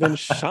and he's been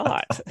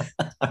shot.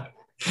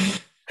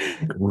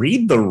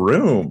 Read the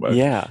room.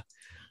 Yeah.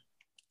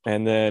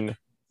 And then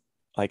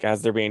like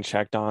as they're being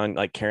checked on,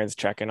 like Karen's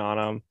checking on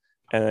him,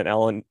 and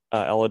then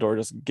Elidor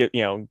just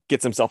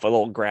gets himself a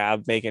little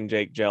grab, making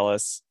Jake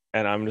jealous.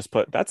 And I'm just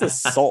that's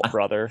assault,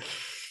 brother.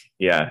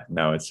 Yeah,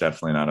 no, it's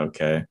definitely not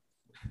okay.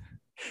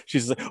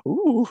 She's like,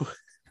 ooh.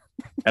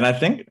 And I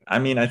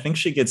think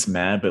she gets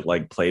mad, but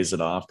like plays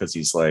it off because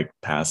he's like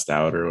passed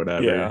out or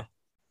whatever. Yeah.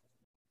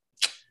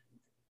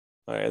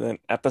 All right, then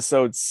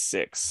episode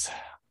 6,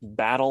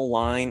 Battle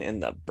Line in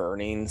the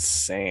Burning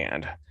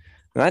Sand.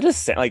 And I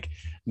just say, like,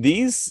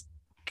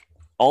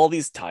 all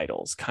these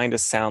titles kind of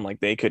sound like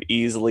they could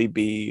easily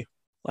be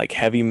like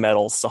heavy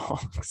metal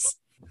songs.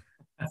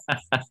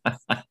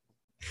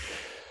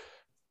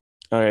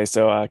 Okay,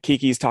 so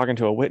Kiki's talking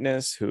to a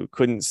witness who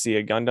couldn't see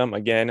a Gundam.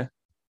 Again,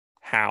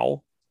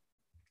 how?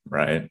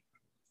 Right.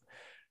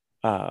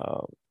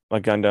 The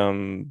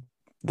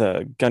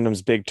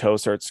Gundam's big toe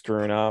starts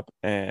screwing up,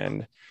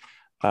 and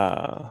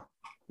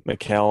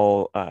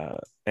Mikhail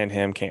and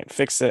him can't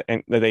fix it,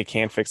 and they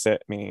can't fix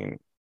it, meaning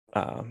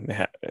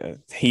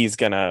he's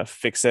gonna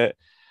fix it,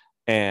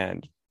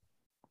 and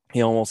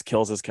he almost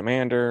kills his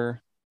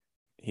commander.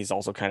 He's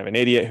also kind of an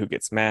idiot who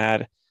gets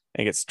mad,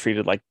 and gets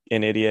treated like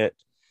an idiot.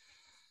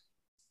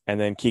 And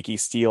then Kiki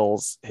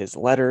steals his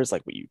letters,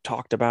 like what you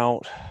talked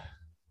about,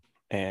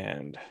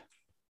 and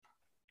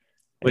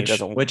he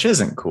doesn't. Which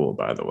isn't cool,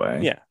 by the way.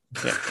 Yeah,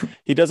 yeah.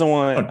 He doesn't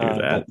want Don't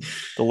do that.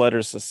 the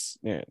letters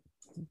to.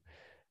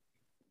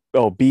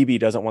 BB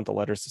doesn't want the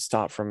letters to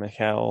stop from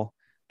Mikhail,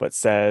 but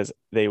says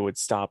they would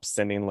stop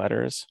sending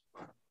letters.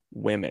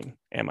 Women,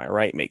 am I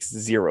right? Makes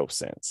zero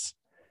sense.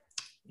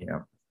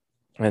 Yeah.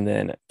 And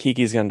then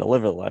Kiki's going to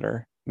deliver the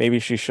letter. Maybe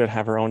she should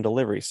have her own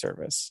delivery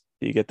service.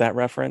 Do you get that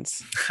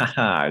reference?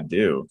 I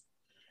do.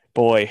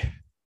 Boy,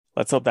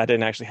 let's hope that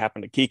didn't actually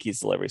happen to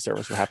Kiki's delivery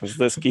service. What happens to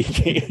this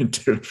Kiki?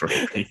 Dude, for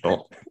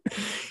real.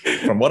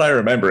 From what I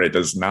remember, it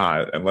does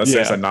not, unless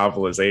there's a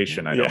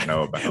novelization I don't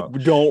know about.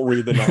 Don't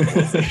read the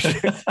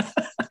novelization.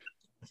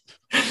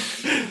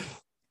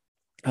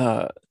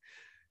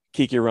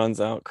 Kiki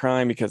runs out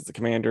crying because the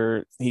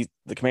commander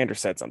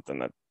said something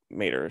that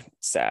made her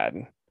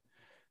sad.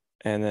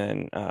 And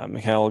then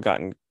Mikhail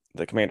got in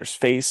the commander's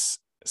face.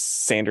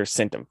 Sanders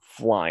sent him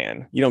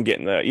flying. You don't get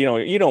in the,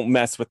 you don't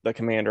mess with the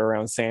commander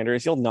around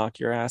Sanders. You'll knock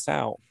your ass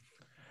out.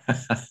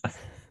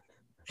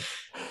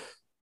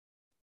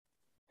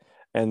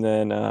 And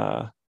then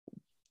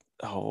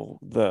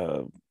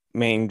the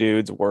main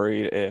dude's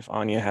worried if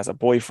Anya has a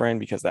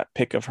boyfriend because that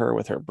pic of her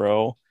with her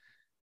bro.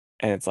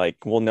 And it's like,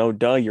 well, no,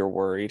 duh, you're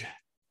worried.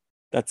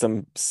 That's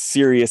some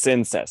serious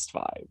incest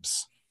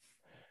vibes.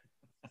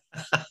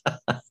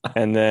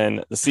 And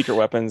then the secret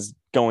weapons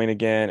going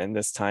again, and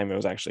this time it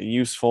was actually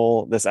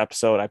useful. This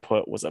episode I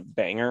put was a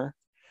banger,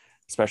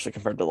 especially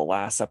compared to the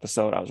last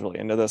episode. I was really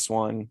into this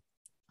one.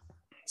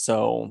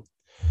 So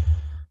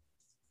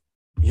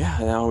yeah,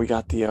 now we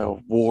got the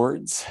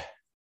awards.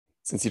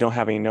 Since you don't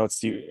have any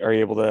notes, are you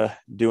able to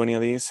do any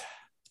of these?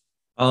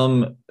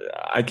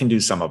 I can do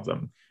some of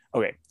them.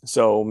 Okay,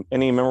 so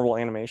any memorable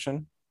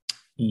animation?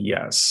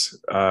 Yes.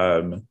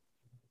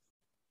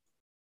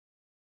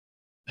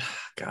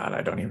 God,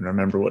 I don't even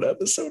remember what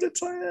episode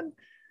it's in.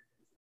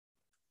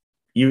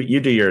 You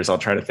do yours. I'll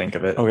try to think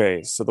of it.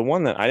 Okay, so the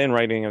one that I didn't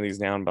write any of these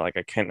down, but like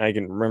I can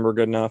remember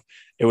good enough.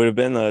 It would have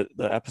been the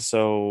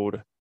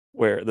episode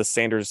where the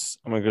Sanders,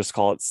 I'm gonna just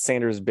call it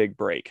Sanders' Big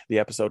Break, the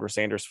episode where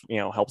Sanders,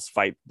 helps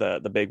fight the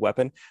big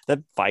weapon. That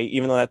fight,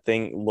 even though that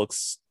thing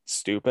looks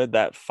stupid,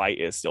 that fight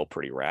is still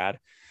pretty rad.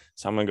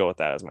 So I'm gonna go with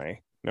that as my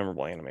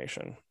memorable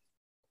animation.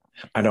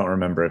 I don't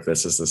remember if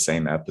this is the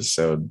same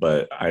episode,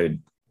 but I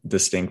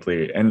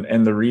distinctly,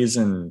 and the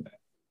reason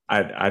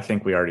I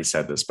think we already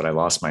said this, but I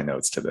lost my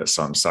notes to this,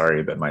 so I'm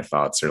sorry that my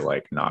thoughts are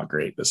like not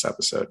great this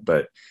episode.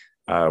 But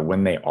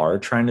when they are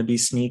trying to be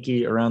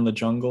sneaky around the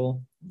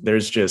jungle,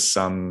 there's just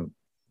some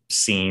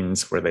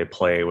scenes where they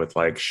play with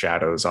like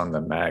shadows on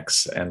the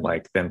mechs and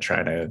like them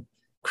trying to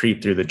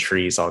creep through the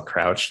trees all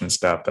crouched and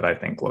stuff that I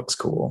think looks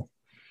cool.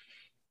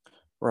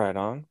 Right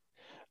on.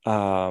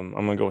 I'm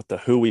gonna go with the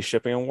Who We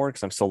Shipping Award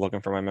because I'm still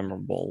looking for my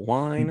memorable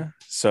line.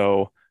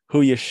 So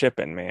who you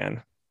shipping,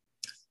 man?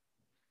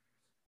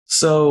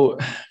 So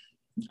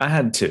I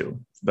had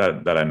two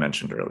that I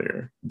mentioned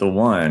earlier. The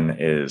one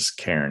is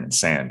Karen and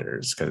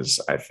Sanders because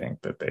I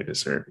think that they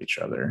deserve each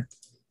other.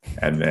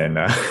 And then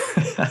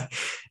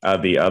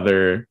the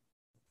other,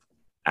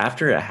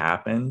 after it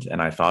happened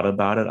and I thought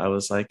about it, I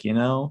was like,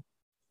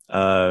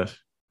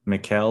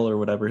 Mikhail or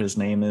whatever his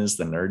name is,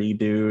 the nerdy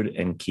dude,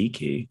 and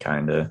Kiki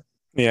kind of.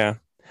 Yeah,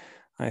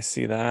 I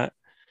see that.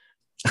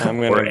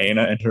 Or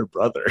Anna and her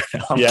brother.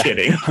 I'm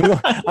kidding.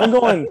 I'm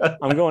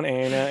going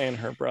Anna and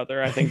her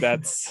brother. I think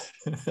that's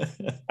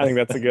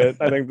a good.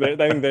 I think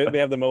they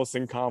have the most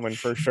in common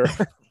for sure.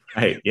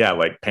 Right. Yeah,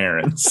 like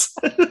parents.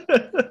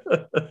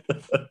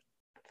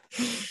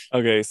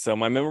 Okay, so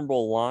my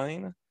memorable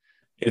line.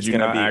 Did you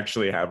not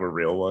actually have a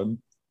real one?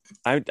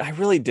 I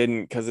really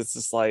didn't, because it's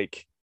just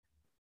like,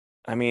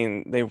 I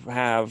mean, they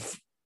have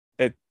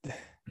it.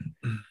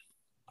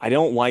 I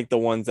don't like the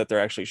ones that they're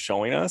actually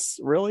showing us,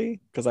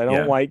 really, because I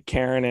don't like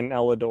Karen and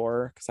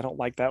Elidor, because I don't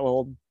like that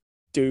little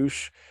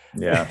douche.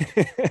 Yeah.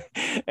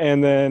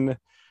 And then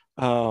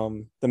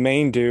the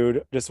main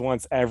dude just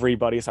wants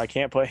everybody, so I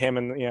can't put him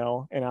in,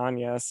 in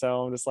Anya.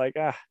 So I'm just like,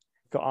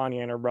 go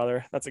Anya and her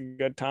brother. That's a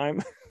good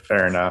time.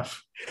 Fair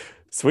enough.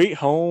 Sweet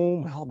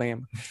home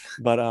Alabama.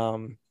 But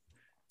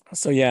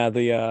so yeah,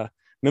 the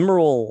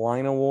memorable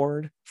line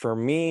award for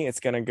me, it's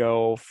gonna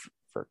go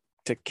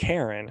to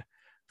Karen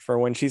for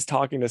when she's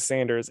talking to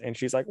Sanders and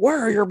she's like, "Where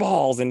are your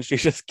balls?" and she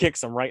just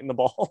kicks him right in the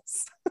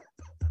balls.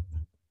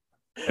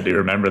 I do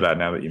remember that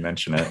now that you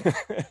mention it.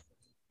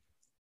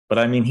 But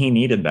I mean, he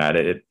needed that.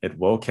 It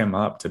woke him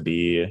up to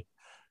be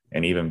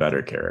an even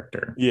better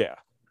character. Yeah.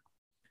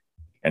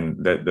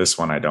 And this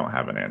one I don't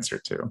have an answer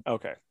to.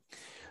 Okay.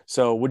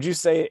 So would you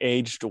say it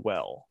aged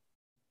well?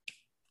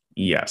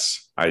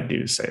 Yes, I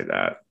do say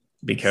that,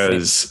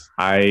 because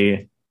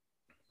there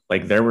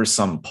were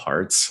some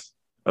parts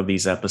of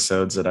these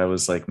episodes that I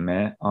was like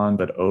meh on,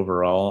 but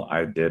overall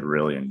I did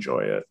really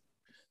enjoy it.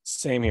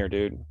 Same here,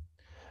 dude.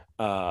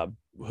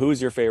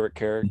 Who's your favorite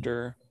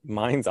character?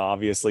 Mine's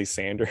obviously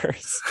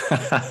Sanders.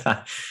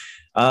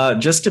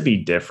 Just to be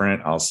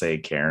different, I'll say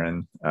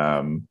Karen.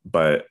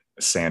 But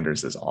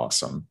Sanders is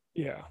awesome.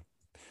 Yeah.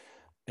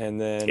 And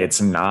then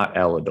It's not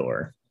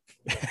Elidor.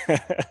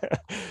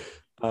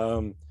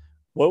 um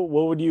what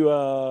would you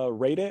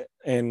rate it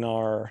in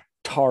our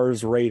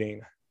TARS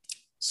rating?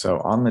 So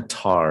on the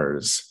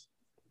Tars,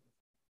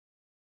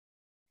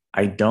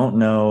 I don't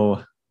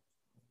know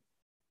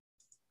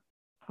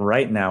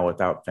right now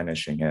without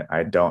finishing it.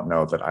 I don't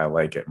know that I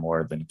like it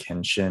more than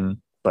Kenshin,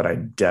 but I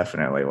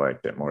definitely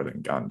liked it more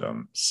than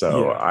Gundam.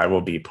 So Yeah. I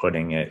will be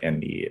putting it in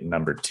the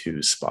number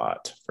 2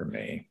 spot for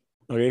me.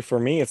 Okay, for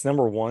me it's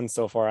number one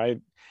so far.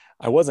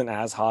 I wasn't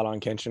as hot on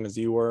Kenshin as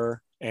you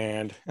were,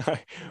 and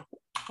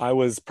I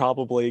was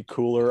probably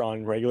cooler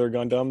on regular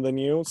Gundam than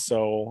you,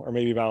 so or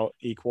maybe about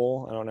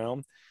equal. I don't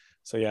know.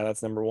 So yeah,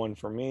 that's number one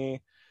for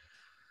me.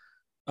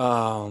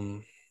 Are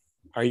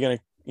you gonna,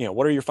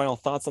 what are your final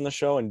thoughts on the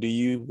show, and do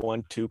you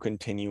want to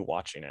continue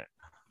watching it?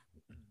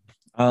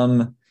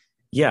 Um,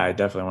 yeah, I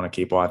definitely want to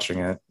keep watching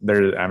it.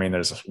 I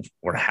mean,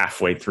 we're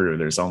halfway through.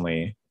 There's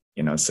only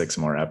 6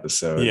 more Yeah,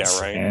 episodes,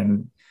 right.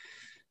 and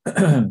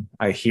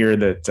I hear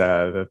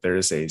that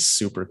there's a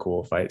super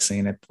cool fight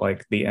scene at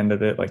like the end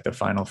of it, like the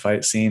final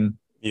fight scene.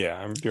 Yeah,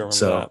 I do remember that.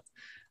 So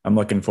I'm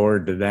looking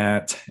forward to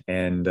that,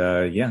 and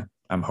yeah,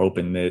 I'm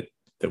hoping that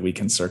we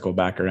can circle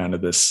back around to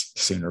this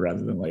sooner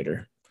rather than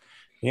later.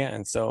 Yeah,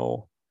 and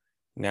so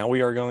now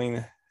we are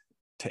going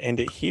to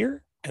end it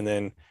here, and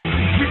then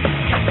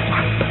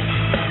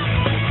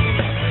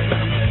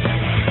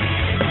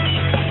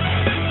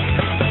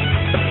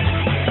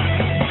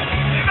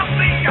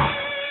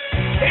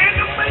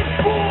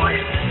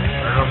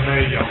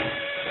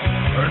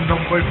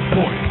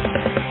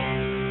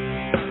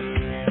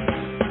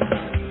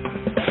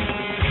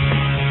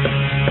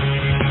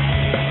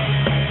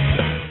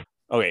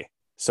okay.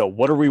 So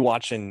what are we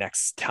watching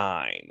next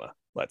time?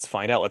 Let's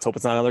find out. Let's hope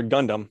it's not another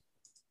Gundam.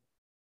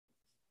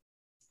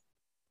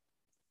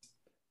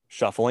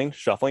 Shuffling,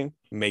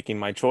 making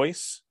my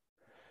choice.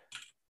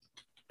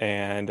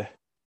 And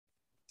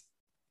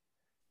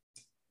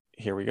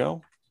here we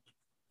go.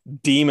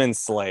 Demon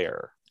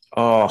Slayer.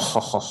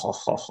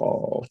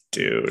 Oh,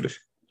 dude.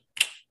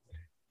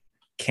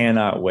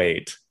 Cannot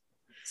wait.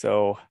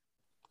 So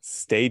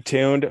stay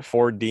tuned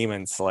for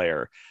Demon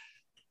Slayer.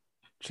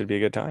 Should be a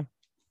good time.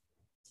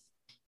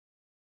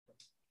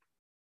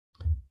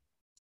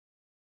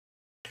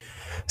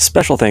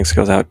 Special thanks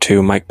goes out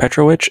to Mike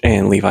Petrovich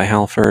and Levi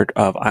Halford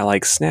of I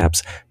Like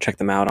Snaps. Check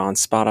them out on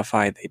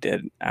Spotify. They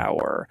did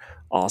our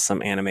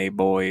awesome Anime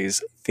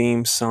Boys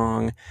theme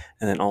song.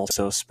 And then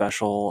also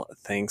special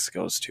thanks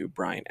goes to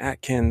Brian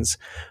Atkins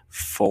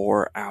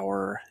for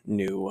our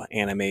new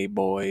Anime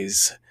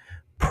Boys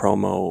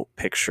promo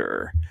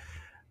picture.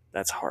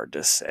 That's hard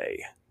to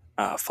say.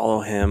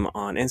 Follow him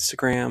on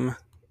Instagram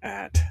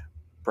at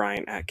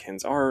Brian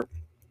Atkins Art.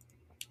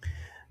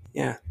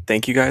 Yeah,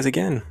 thank you guys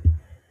again.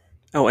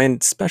 Oh,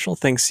 and special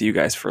thanks to you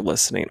guys for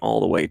listening all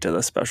the way to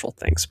the special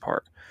thanks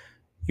part.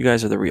 You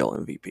guys are the real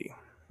MVP.